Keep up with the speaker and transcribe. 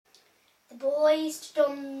The boy stood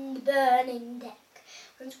on the burning deck,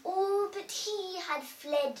 and all but he had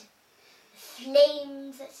fled. The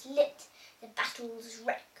flames that lit the battle's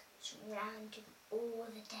wreck surrounded all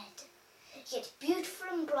the dead. Yet beautiful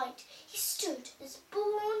and bright he stood, as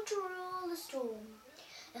born to rule the storm,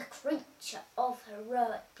 a creature of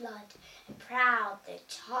heroic blood, and proud though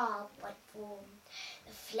childlike form.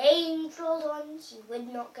 The flames rolled on, he would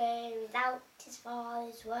not go without his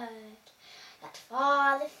father's word. That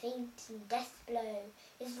father faint in death blow,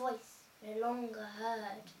 his voice no longer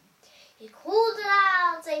heard. He called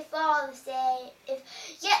aloud, say, Father, say, if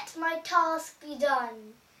yet my task be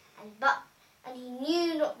done. And he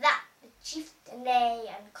knew not that the chieftain lay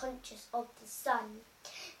unconscious of the sun.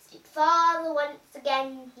 Speak, Father, once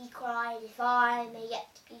again, he cried, if I may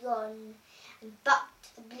yet be gone. And but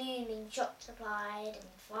the blooming shot replied,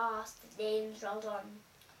 and fast the flames rolled on.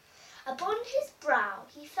 Upon his brow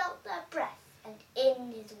he felt their breath, and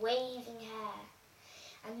in his waving hair,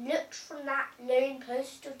 and looked from that lone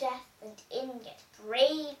post of death, and in yet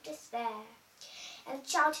brave despair, and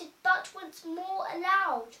shouted but once more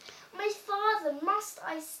aloud, My father, must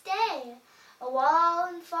I stay? A while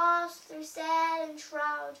and fast through sail and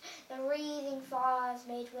shroud the wreathing fires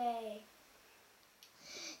made way.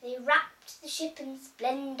 They wrapped the ship in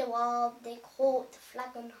splendour while they caught the flag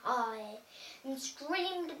on high, and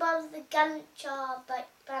streamed above the gallant yard like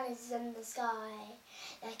banners in the sky.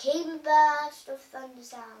 There came a burst of thunder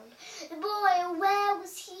sound. The boy, where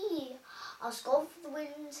was he? Asked of the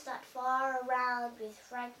winds that far around with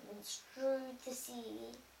fragments strewed the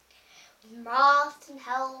sea. With mast and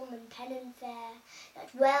helm and pennon fair, that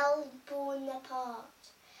well had borne their part.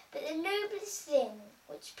 But the noblest thing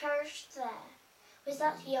which perished there was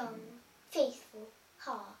that young, faithful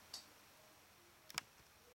heart.